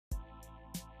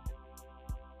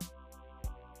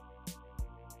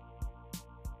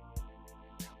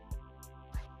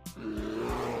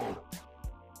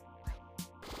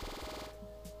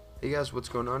Hey guys, what's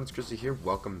going on? It's Grizzly here.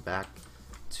 Welcome back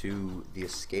to the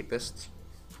Escapists.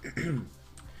 We're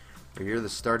here at the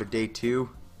start of day 2.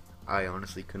 I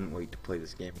honestly couldn't wait to play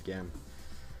this game again.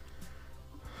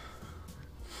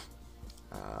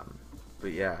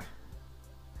 But yeah.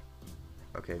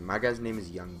 Okay, my guy's name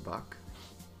is Young Buck.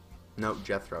 No,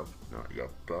 Jethro. Not Young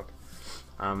Buck.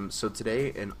 So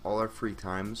today, in all our free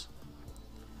times,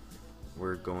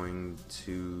 we're going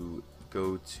to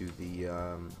go to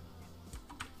the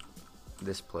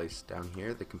this place down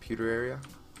here, the computer area,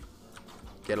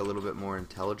 get a little bit more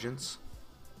intelligence,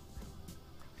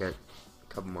 get a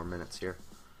couple more minutes here.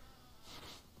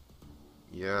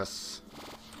 Yes.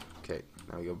 Okay,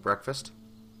 now we go breakfast.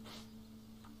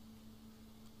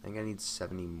 I think I need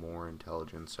 70 more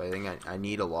intelligence, so I think I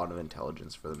need a lot of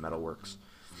intelligence for the metalworks,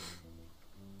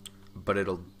 but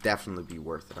it'll definitely be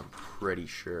worth it, I'm pretty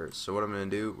sure. So what I'm gonna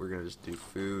do, we're gonna just do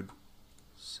food,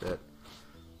 sit.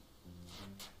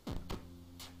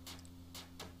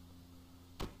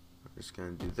 Just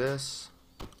gonna do this.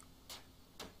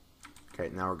 Okay,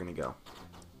 now we're gonna go.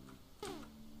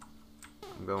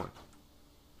 I'm going.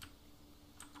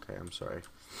 Okay, I'm sorry.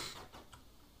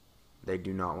 They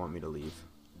do not want me to leave.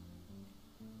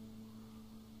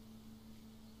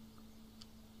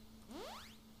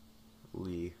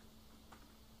 Lee.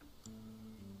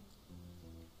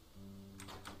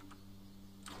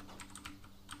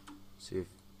 See if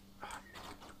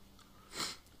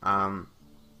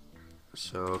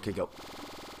so okay, go.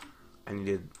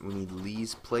 We need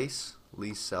Lee's place,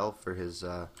 Lee's cell for his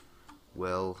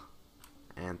Will,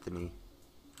 Anthony,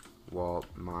 Walt,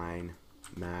 mine,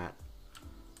 Matt,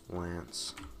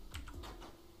 Lance,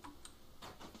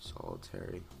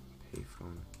 solitary,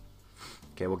 payphone.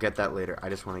 Okay, we'll get that later. I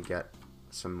just want to get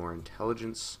some more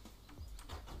intelligence.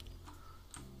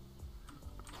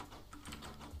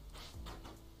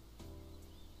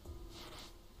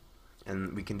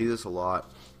 And we can do this a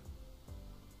lot.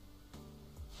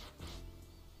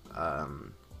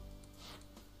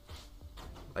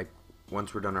 Like,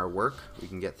 once we're done our work, we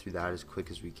can get through that as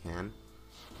quick as we can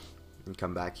and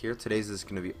come back here. Today's is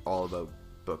going to be all about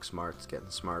book smarts, getting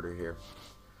smarter here.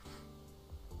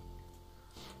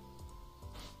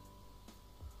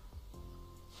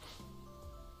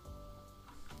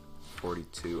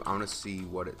 $42. I want to see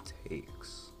what it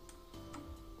takes.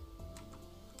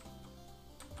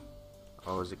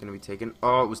 Oh, is it going to be taken?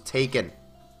 Oh, it was taken.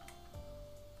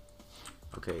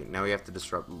 Okay, now we have to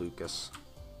disrupt Lucas.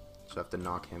 So I have to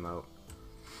knock him out.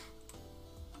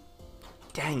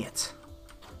 Dang it.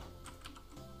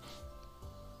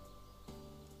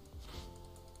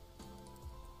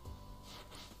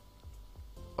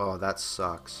 Oh, that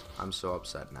sucks. I'm so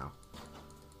upset now.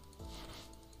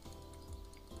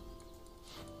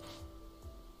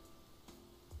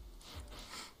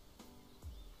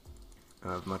 I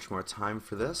don't have much more time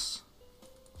for this.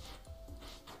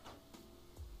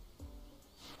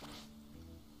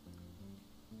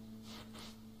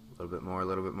 A little bit more, a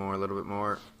little bit more, a little bit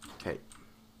more. Okay.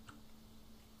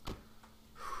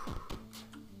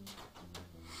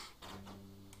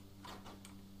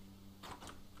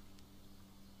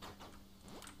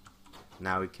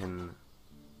 Now we can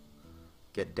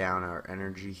get down our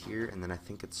energy here, and then I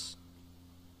think it's...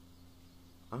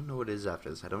 I don't know what it is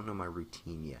after this. I don't know my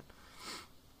routine yet.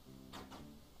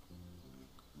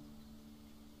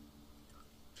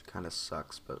 Which kind of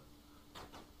sucks, but...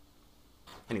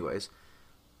 Anyways.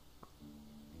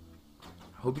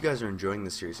 I hope you guys are enjoying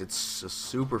this series. It's a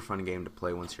super fun game to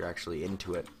play once you're actually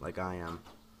into it, like I am.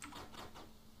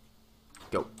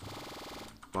 Go.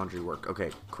 Laundry work. Okay,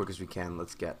 quick as we can,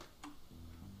 let's get.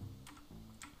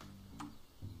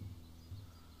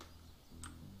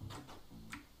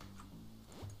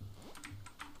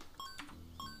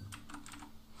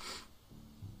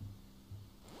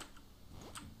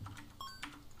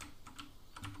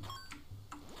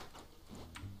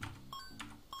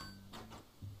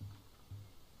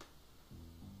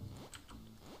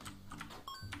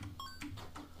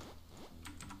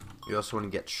 You also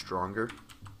want to get stronger,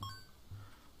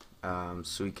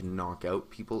 so you can knock out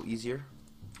people easier.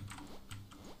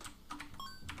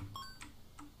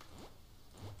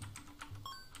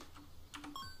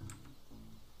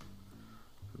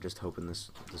 I'm just hoping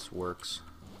this works.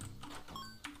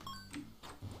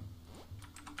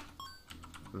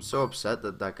 I'm so upset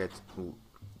that that guy,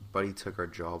 buddy, took our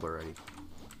job already.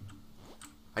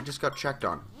 I just got checked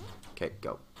on. Okay,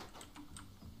 go.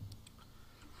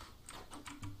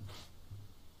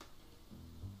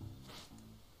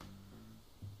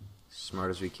 Smart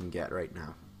as we can get right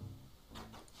now.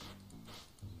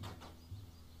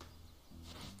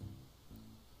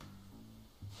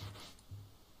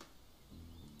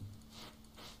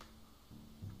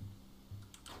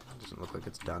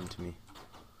 to me.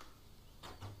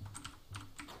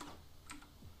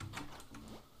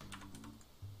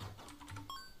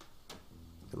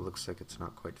 It looks like it's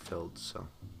not quite filled, so...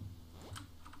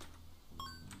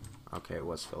 Okay, it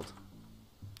was filled.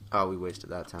 Oh, we wasted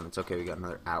that time. It's okay, we got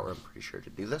another hour, I'm pretty sure, to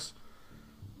do this.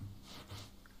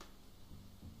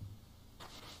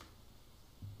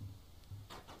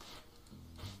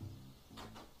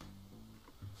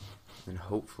 And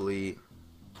hopefully...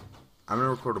 I'm going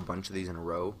to record a bunch of these in a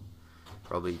row.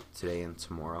 Probably today and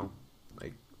tomorrow.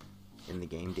 Like, in the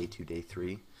game, day 2, day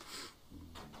 3.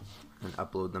 And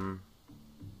upload them.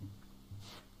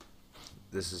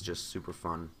 This is just super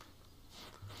fun.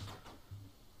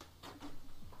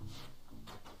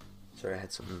 Sorry, I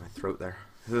had something in my throat there.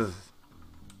 Ugh.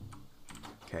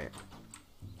 Okay.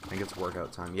 I think it's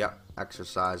workout time. Yep,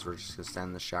 exercise. We're just going to stand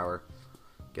in the shower.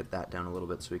 Get that down a little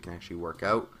bit so we can actually work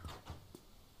out.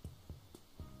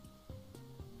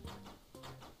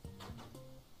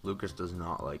 Lucas does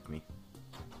not like me.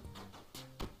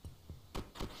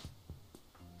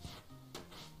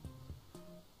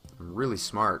 I'm really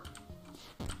smart.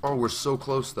 Oh, we're so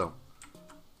close though.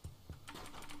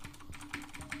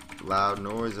 Loud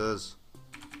noises.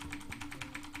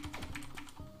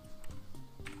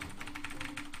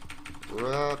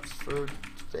 We're up for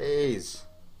days.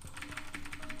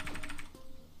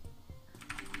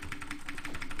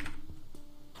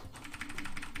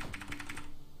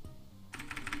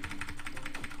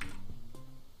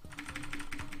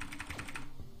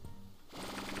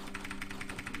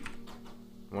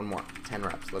 One more. 10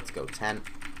 reps. Let's go. 10.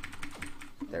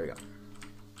 There we go.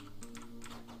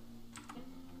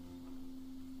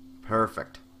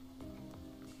 Perfect.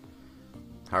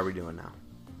 How are we doing now?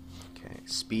 Okay.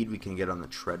 Speed we can get on the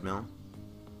treadmill.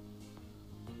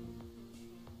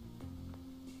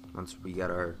 Once we get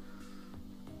our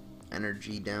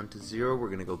energy down to 0, we're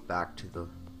going to go back to the...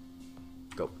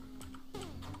 Go.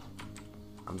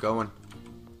 I'm going.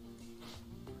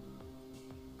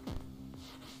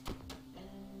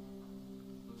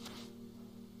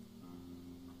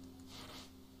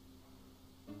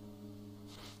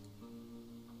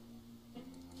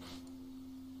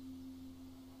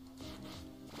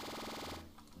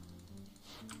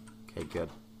 Okay, good.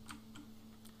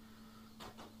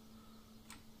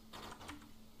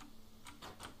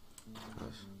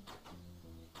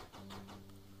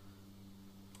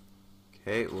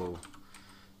 Okay, well,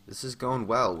 this is going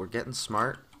well. We're getting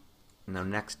smart. Now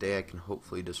next day I can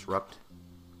hopefully disrupt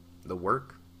the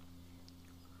work.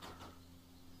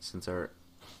 Since our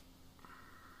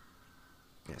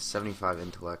 75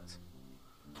 intellect.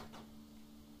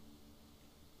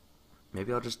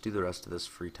 Maybe I'll just do the rest of this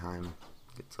free time.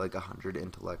 Get to like 100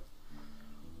 intellect.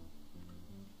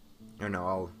 Or no,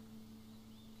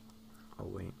 I'll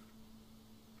wait.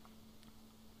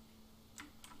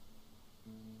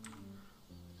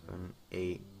 7,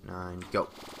 8, 9, go.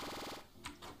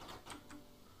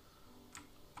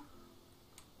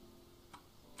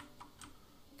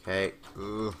 Okay.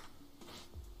 Ugh.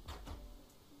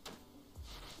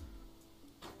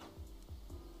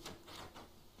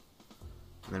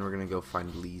 And then we're going to go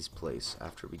find Lee's place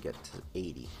after we get to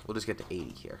 80. We'll just get to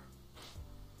 80 here.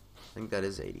 I think that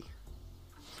is 80.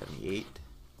 78.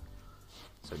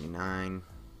 79.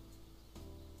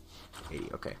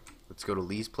 80. Okay. Let's go to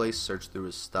Lee's place, search through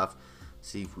his stuff,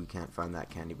 see if we can't find that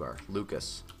candy bar.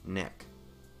 Lucas, Nick,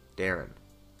 Darren,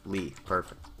 Lee.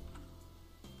 Perfect.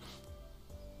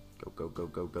 Go, go, go,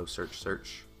 go, go. Search,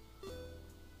 search.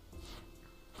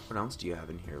 What else do you have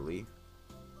in here, Lee?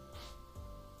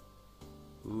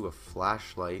 Ooh, a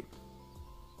flashlight.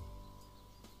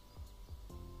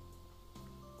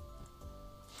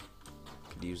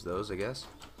 Could use those, I guess.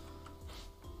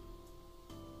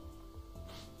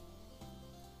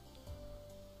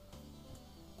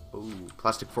 Ooh,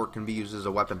 plastic fork can be used as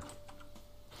a weapon.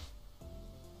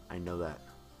 I know that.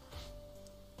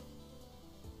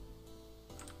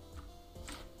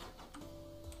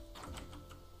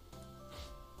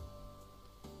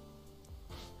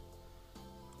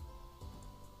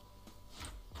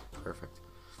 Perfect.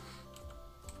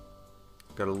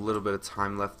 Got a little bit of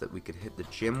time left that we could hit the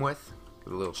gym with.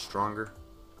 Get a little stronger.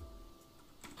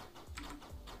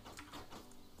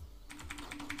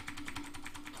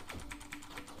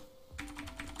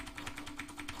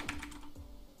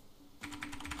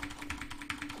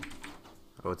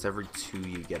 Oh, it's every 2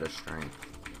 you get a strength.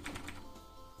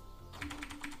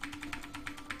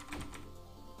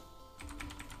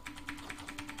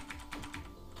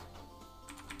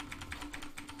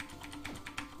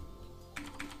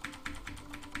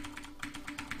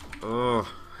 Oh,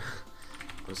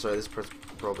 I'm sorry, this part's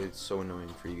probably so annoying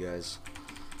for you guys.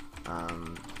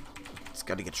 It's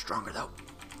got to get stronger though.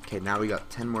 Okay, now we got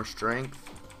 10 more strength.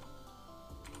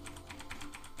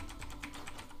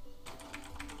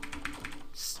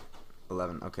 S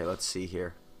 11. Okay, let's see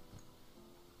here.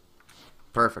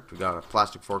 Perfect. We got a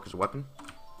plastic fork as a weapon.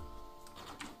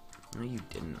 No, you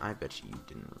didn't. I bet you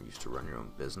didn't used to run your own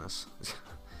business.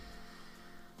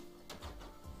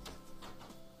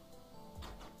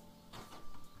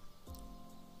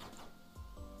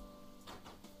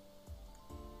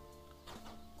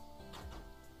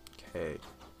 Okay.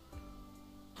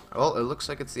 Well, it looks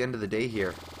like it's the end of the day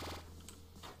here.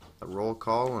 A roll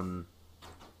call and...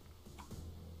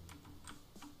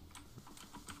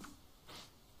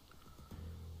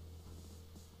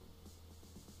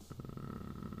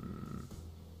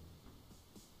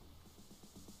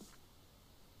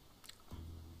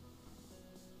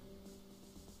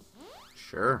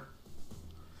 Sure.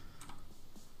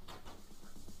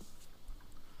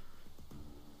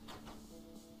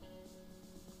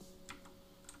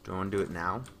 Do I want to do it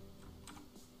now?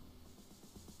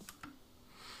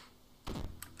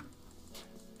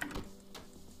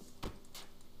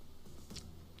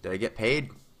 Did I get paid?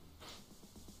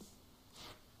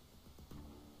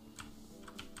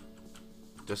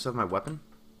 Just have my weapon?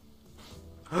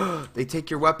 They take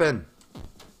your weapon!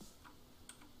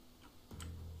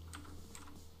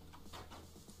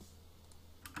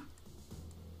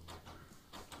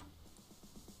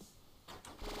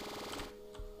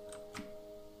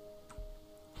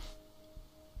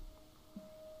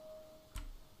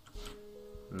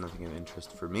 Nothing of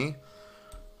interest for me.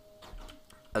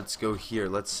 Let's go here.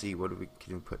 Let's see. What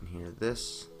can we put in here?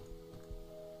 This.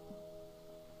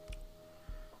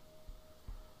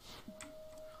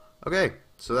 Okay,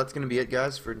 so that's going to be it,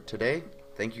 guys, for today.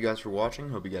 Thank you guys for watching.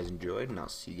 Hope you guys enjoyed, and I'll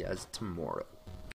see you guys tomorrow.